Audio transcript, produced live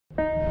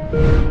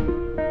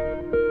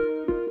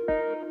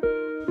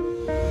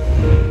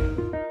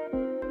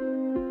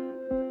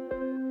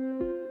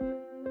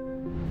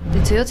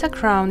Toyota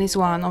Crown is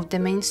one of the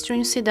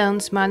mainstream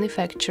sedans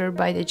manufactured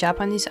by the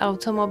Japanese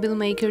automobile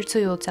maker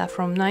Toyota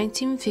from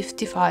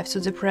 1955 to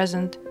the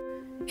present.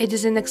 It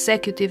is an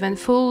executive and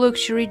full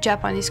luxury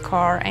Japanese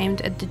car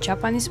aimed at the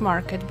Japanese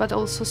market but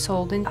also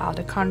sold in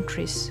other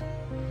countries.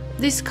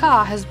 This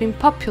car has been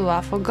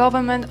popular for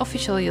government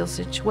official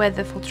usage,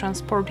 whether for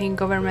transporting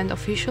government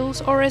officials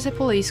or as a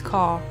police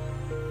car.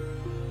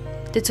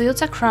 The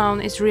Toyota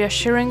Crown is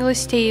reassuringly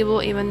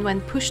stable even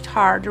when pushed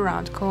hard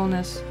around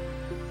corners.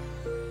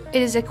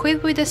 It is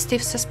equipped with a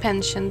stiff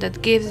suspension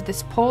that gives it a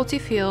sporty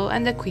feel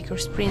and a quicker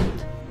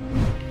sprint.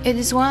 It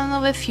is one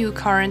of a few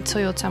current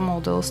Toyota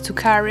models to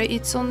carry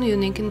its own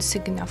unique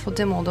insignia for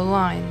the model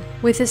line,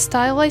 with a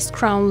stylized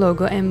Crown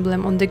logo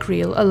emblem on the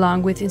grille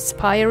along with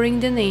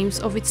inspiring the names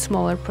of its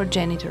smaller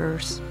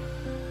progenitors.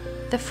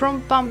 The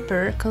front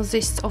bumper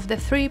consists of the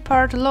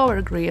three-part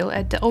lower grille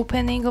at the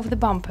opening of the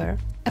bumper,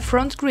 a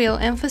front grille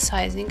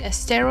emphasizing a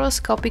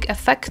stereoscopic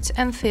effect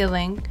and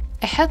feeling,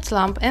 a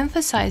headlamp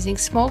emphasizing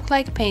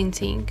smoke-like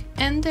painting,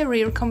 and a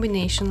rear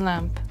combination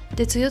lamp.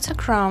 The Toyota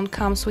Crown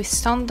comes with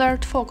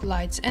standard fog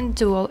lights and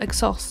dual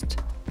exhaust.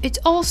 It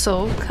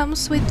also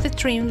comes with the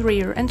trimmed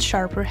rear and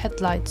sharper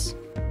headlights.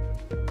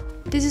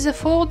 This is a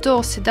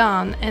 4-door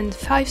sedan and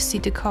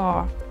 5-seater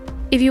car.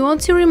 If you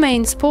want to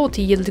remain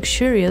sporty yet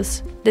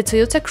luxurious, the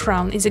Toyota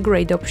Crown is a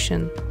great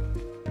option.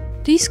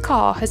 This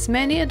car has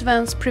many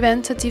advanced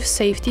preventative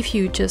safety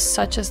features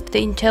such as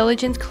the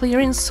intelligent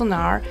clearance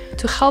sonar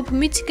to help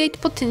mitigate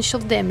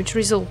potential damage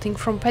resulting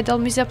from pedal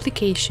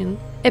misapplication,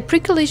 a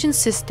pre-collision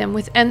system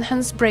with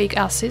enhanced brake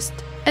assist,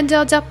 and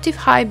the adaptive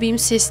high beam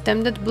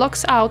system that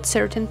blocks out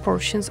certain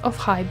portions of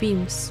high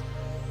beams.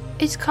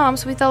 It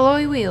comes with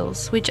alloy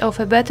wheels, which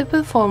offer better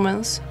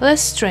performance,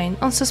 less strain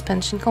on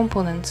suspension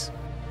components.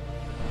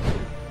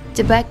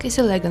 The back is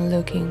elegant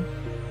looking.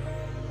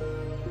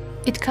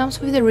 It comes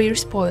with a rear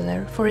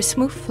spoiler for a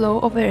smooth flow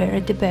of air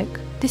at the back,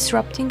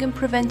 disrupting and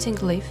preventing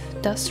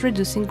lift, thus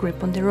reducing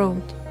grip on the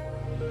road.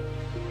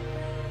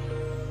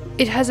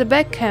 It has a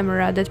back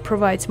camera that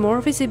provides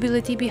more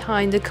visibility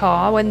behind the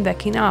car when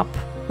backing up,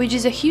 which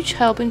is a huge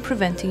help in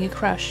preventing a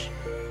crash.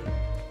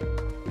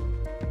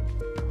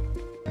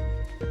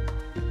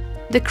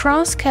 The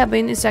Crown's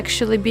cabin is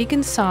actually big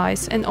in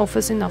size and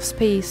offers enough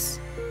space.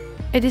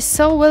 It is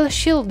so well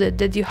shielded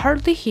that you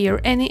hardly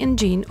hear any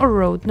engine or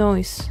road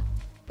noise.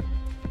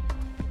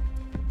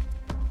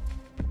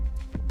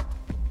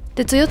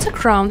 The Toyota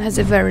Crown has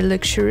a very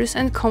luxurious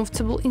and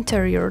comfortable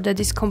interior that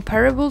is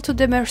comparable to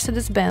the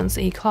Mercedes-Benz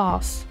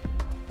E-Class.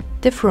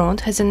 The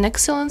front has an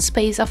excellent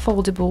space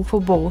affordable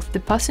for both the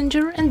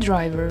passenger and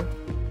driver.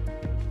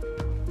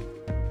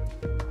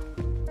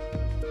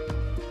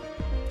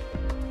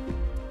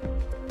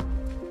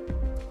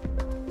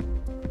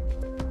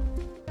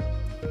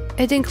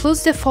 It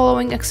includes the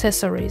following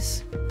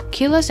accessories: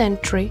 keyless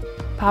entry,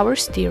 power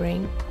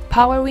steering,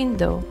 power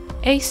window,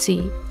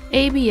 AC,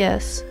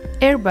 ABS,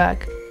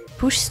 airbag,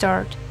 push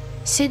start,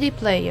 CD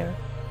player,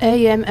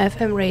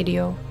 AM/FM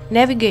radio,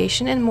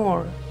 navigation and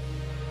more.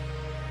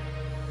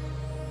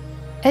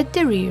 At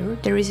the rear,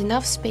 there is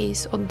enough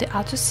space on the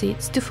auto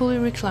seats to fully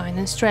recline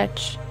and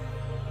stretch.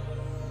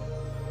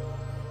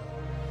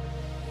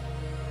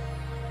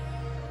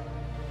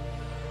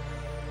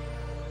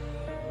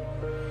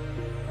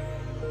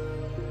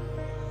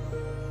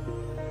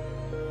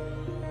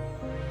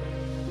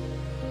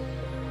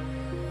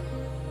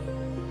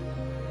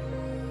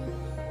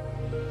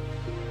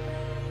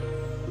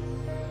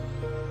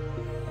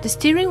 The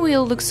steering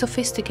wheel looks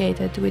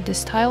sophisticated with the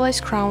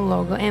stylized Crown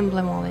logo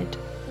emblem on it.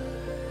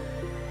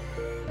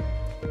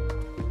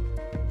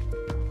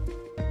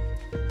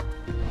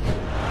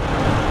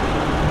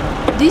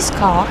 This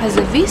car has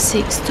a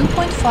V6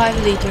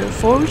 2.5-liter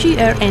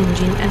 4GR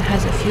engine and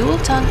has a fuel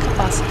tank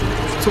capacity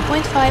of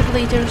 2.5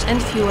 liters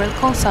and fuel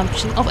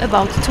consumption of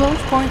about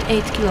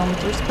 12.8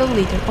 km per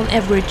liter on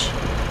average.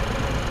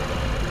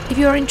 If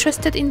you are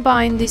interested in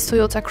buying this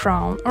Toyota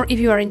Crown, or if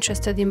you are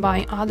interested in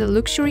buying other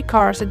luxury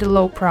cars at a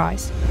low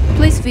price,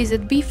 please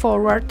visit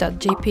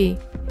bforward.jp.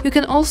 You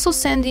can also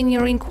send in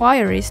your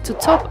inquiries to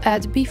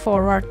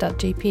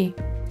top@bforward.jp.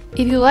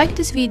 If you like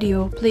this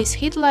video, please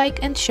hit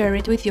like and share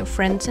it with your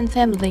friends and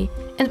family.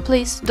 And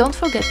please don't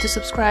forget to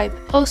subscribe.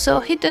 Also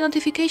hit the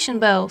notification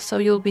bell so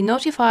you'll be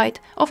notified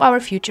of our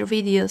future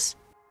videos.